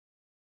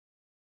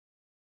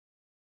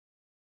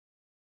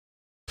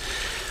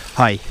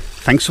Hi,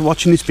 thanks for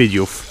watching this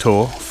video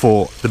tour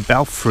for the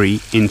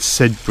Belfry in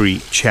Sudbury,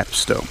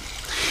 Chepstow.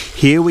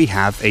 Here we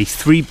have a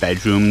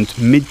 3-bedroomed,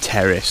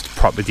 mid-terraced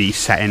property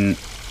set in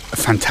a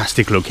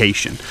fantastic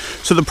location.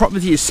 So the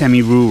property is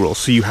semi-rural,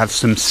 so you have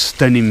some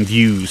stunning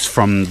views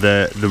from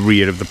the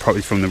rear of the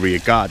property, from the rear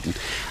garden.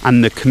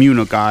 And the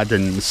communal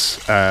gardens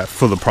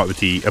for the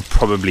property are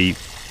probably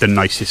the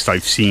nicest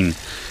I've seen.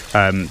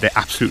 They're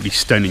absolutely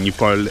stunning. You've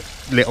got a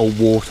little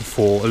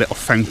waterfall, a little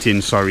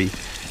fountain,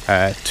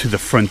 to the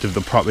front of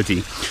the property.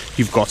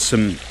 You've got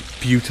some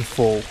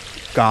beautiful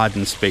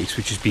garden space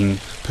which has been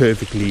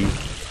perfectly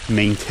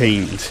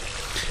maintained.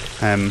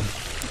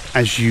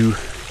 As you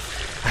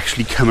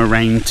actually come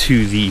around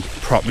to the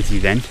property,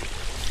 then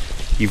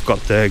you've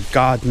got the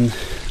garden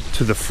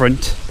to the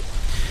front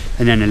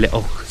and then a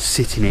little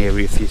sitting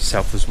area for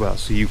yourself as well,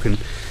 so you can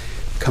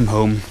come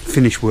home,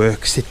 finish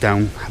work, sit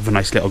down, have a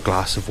nice little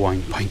glass of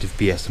wine, pint of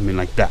beer, something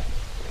like that.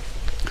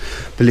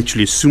 But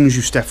literally as soon as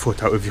you step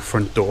foot out of your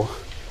front door,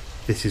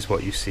 this is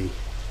what you see.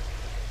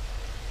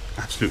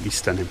 Absolutely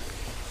stunning.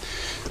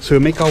 So we'll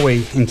make our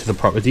way into the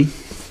property.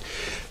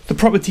 The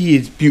property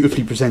is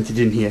beautifully presented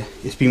in here.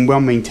 It's been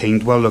well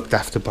maintained, well looked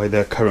after by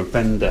the current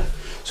vendor.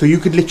 So you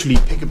could literally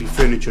pick up your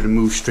furniture and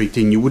move straight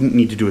in. You wouldn't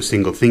need to do a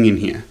single thing in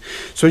here.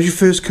 So as you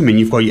first come in,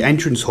 you've got your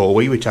entrance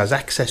hallway, which has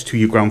access to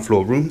your ground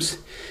floor rooms.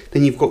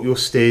 Then you've got your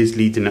stairs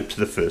leading up to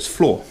the first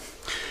floor.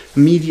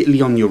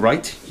 Immediately on your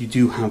right, you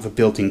do have a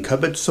built-in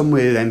cupboard,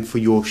 somewhere then for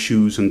your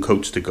shoes and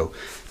coats to go.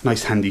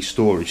 Nice handy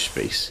storage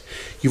space.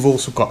 You've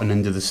also got an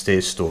under the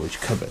stairs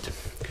storage cupboard.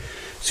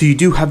 So you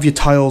do have your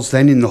tiles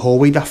then in the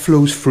hallway that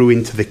flows through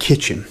into the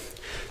kitchen.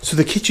 So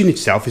the kitchen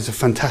itself is a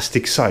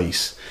fantastic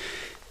size.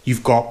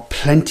 You've got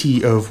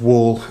plenty of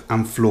wall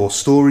and floor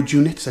storage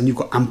units, and you've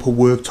got ample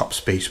worktop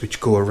space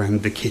which go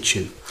around the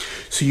kitchen.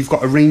 So you've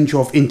got a range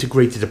of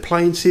integrated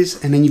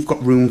appliances, and then you've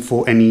got room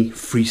for any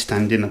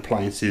freestanding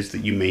appliances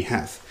that you may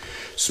have.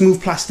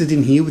 Smooth plastered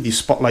in here with your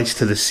spotlights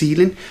to the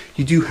ceiling.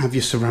 You do have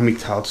your ceramic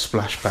tiled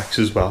splashbacks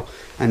as well,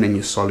 and then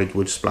your solid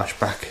wood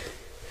splashback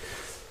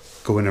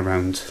going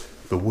around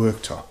the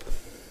worktop.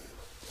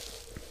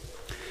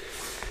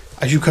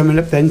 As you come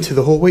up then to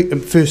the hallway,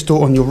 and first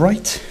door on your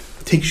right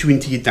takes you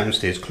into your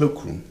downstairs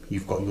cloakroom.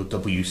 You've got your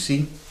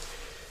WC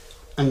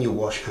and your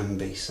wash hand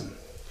basin.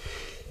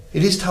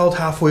 It is tiled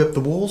halfway up the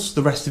walls.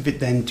 The rest of it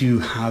then do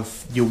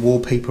have your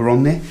wallpaper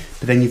on there,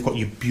 but then you've got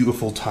your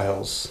beautiful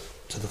tiles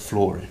to the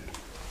flooring.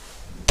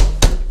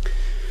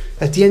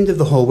 At the end of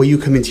the hallway, you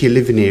come into your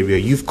living area.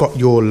 You've got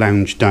your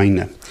lounge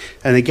diner.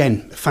 And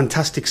again,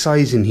 fantastic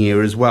size in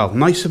here as well.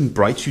 Nice and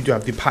bright. You do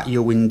have the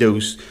patio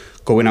windows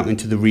going out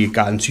into the rear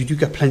garden, so you do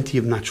get plenty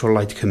of natural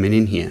light coming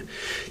in here.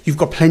 You've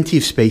got plenty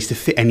of space to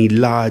fit any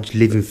large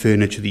living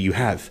furniture that you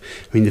have.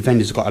 I mean, the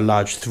vendor's got a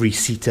large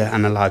 3-seater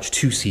and a large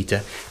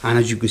 2-seater, and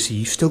as you can see,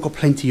 you've still got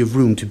plenty of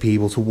room to be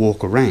able to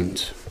walk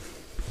around.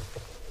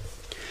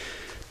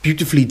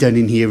 Beautifully done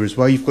in here as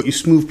well. You've got your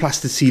smooth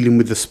plastered ceiling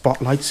with the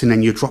spotlights, and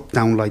then your drop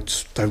down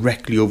lights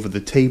directly over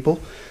the table,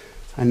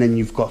 and then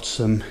you've got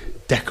some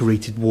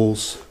decorated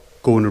walls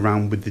going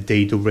around with the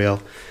dado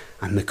rail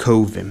and the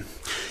coving.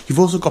 You've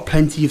also got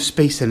plenty of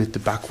space then at the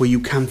back where you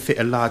can fit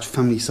a large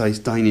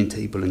family-sized dining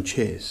table and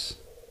chairs.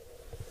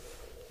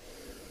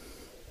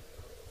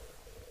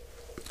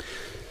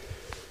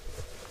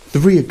 The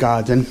rear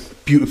garden,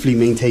 beautifully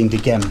maintained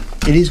again.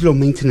 It is low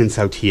maintenance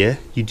out here.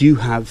 You do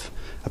have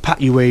a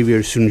patio area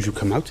as soon as you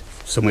come out,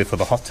 somewhere for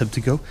the hot tub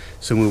to go,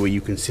 somewhere where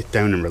you can sit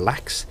down and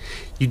relax.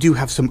 You do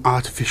have some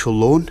artificial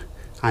lawn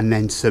and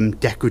then some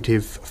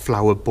decorative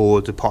flower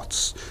border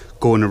pots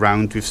going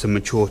around with some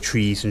mature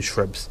trees and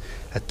shrubs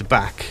at the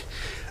back.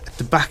 At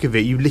the back of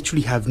it, you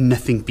literally have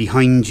nothing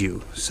behind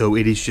you, so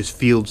it is just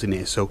fields in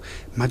here. So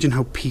imagine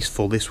how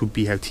peaceful this would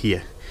be out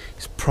here.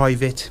 It's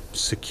private,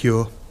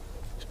 secure,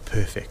 it's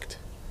perfect.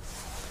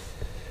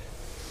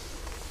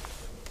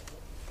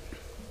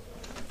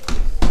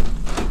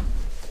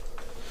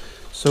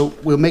 So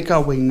we'll make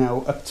our way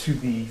now up to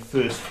the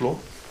first floor.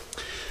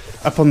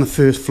 Up on the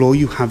first floor,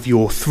 you have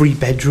your 3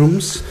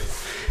 bedrooms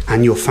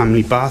and your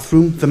family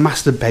bathroom. The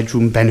master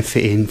bedroom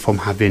benefiting from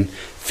having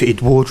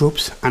fitted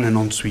wardrobes and an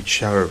ensuite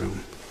shower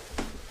room.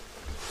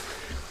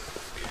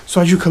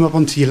 So as you come up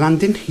onto your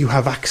landing, you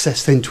have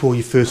access then to all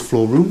your first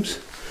floor rooms.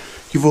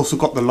 You've also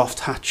got the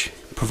loft hatch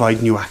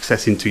providing you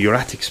access into your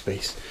attic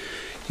space.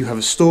 You have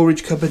a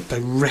storage cupboard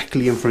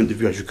directly in front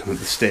of you as you come up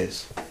the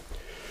stairs.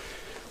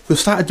 We'll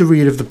start at the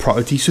rear of the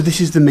property. So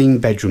this is the main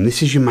bedroom.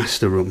 This is your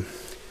master room.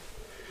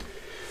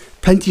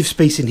 Plenty of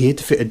space in here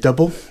to fit a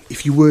double.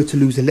 If you were to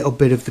lose a little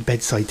bit of the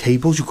bedside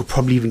tables, you could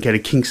probably even get a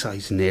king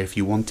size in there if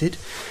you wanted.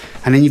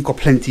 And then you've got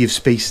plenty of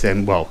space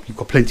then. Well, you've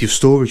got plenty of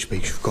storage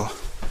space. You've got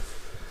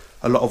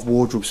a lot of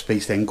wardrobe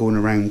space then going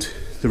around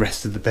the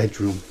rest of the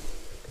bedroom.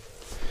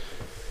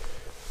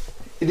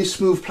 It is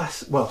smooth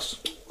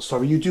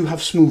you do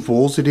have smooth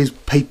walls. It is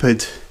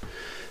papered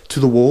to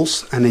the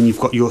walls, and then you've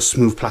got your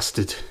smooth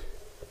plastered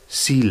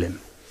ceiling.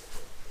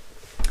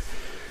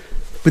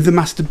 With the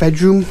master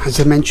bedroom, as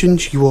I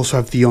mentioned, you also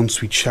have the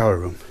ensuite shower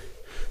room.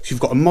 So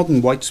you've got a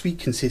modern white suite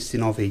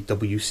consisting of a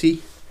WC,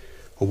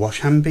 a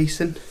wash hand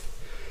basin,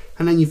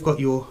 and then you've got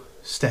your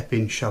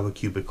step-in shower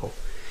cubicle.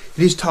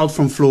 It is tiled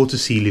from floor to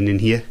ceiling in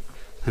here,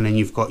 and then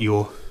you've got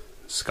your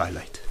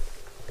skylight.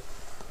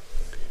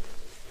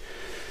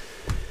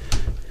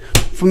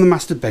 From the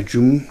master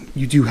bedroom,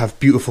 you do have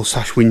beautiful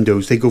sash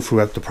windows. They go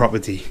throughout the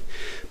property,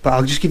 but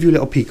I'll just give you a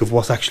little peek of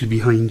what's actually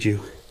behind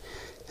you.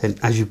 And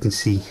as you can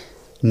see,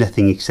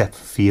 nothing except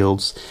for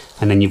fields,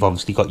 and then you've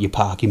obviously got your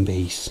parking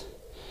bays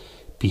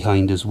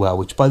behind as well,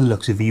 which by the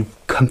looks of it, you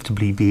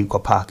comfortably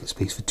got parking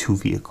space for 2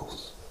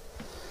 vehicles.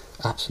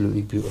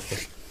 Absolutely beautiful.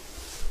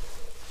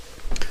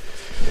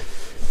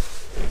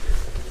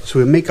 So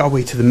we'll make our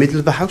way to the middle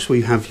of the house where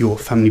you have your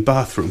family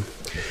bathroom.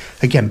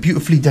 Again,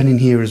 beautifully done in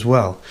here as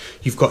well.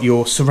 You've got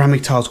your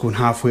ceramic tiles going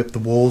halfway up the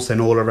walls, then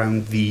all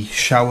around the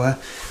shower,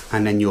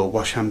 and then your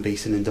wash hand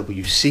basin and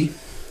WC.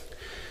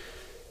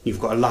 You've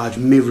got a large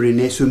mirror in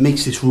there, so it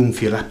makes this room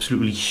feel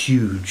absolutely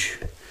huge.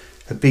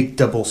 A big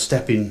double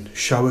step-in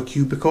shower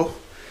cubicle,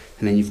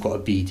 and then you've got a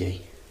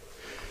bidet.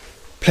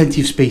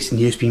 Plenty of space in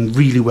here. It's been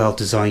really well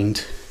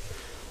designed.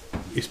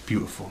 It's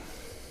beautiful.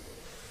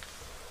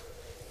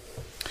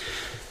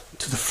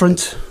 To the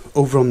front,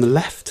 over on the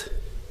left,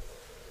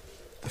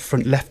 the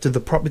front left of the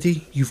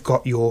property, you've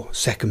got your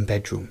second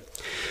bedroom.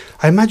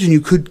 I imagine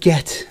you could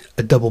get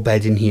a double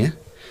bed in here.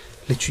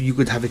 Literally, you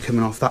could have it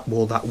coming off that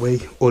wall that way,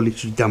 or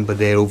literally down by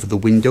there over the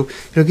window.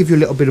 It'll give you a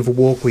little bit of a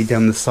walkway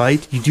down the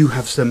side. You do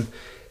have some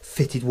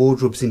fitted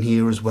wardrobes in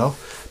here as well,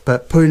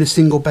 but putting a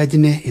single bed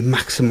in there, it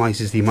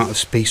maximises the amount of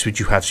space which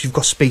you have. So you've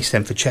got space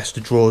then for chest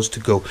of drawers to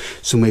go,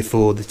 somewhere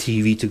for the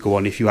TV to go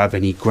on if you have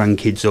any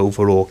grandkids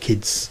over or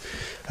kids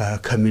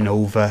coming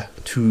over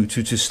to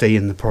stay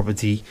in the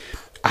property.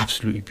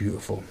 Absolutely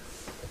beautiful.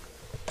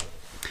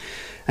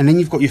 And then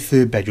you've got your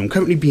third bedroom,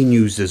 currently being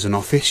used as an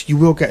office. You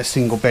will get a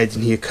single bed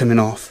in here coming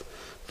off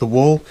the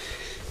wall.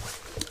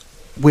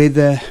 Where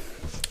the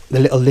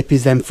little lip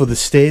is then for the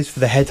stairs, for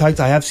the head height,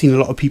 I have seen a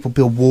lot of people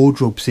build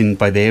wardrobes in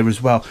by there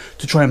as well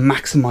to try and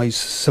maximise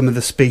some of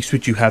the space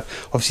which you have.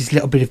 Obviously, it's a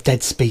little bit of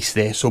dead space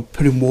there, so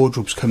putting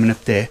wardrobes coming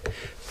up there,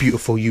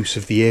 beautiful use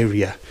of the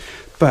area.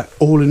 But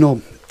all in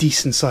all,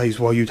 decent size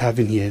what you'd have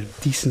in here,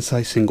 decent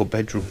size single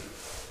bedroom.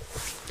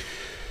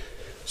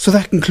 So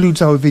that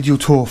concludes our video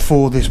tour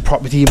for this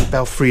property in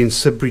Belfry in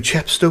Sudbury,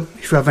 Chepstow.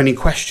 If you have any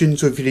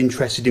questions or if you're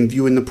interested in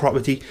viewing the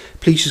property,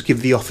 please just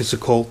give the office a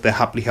call. They'll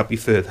happily help you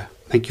further.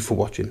 Thank you for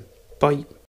watching. Bye.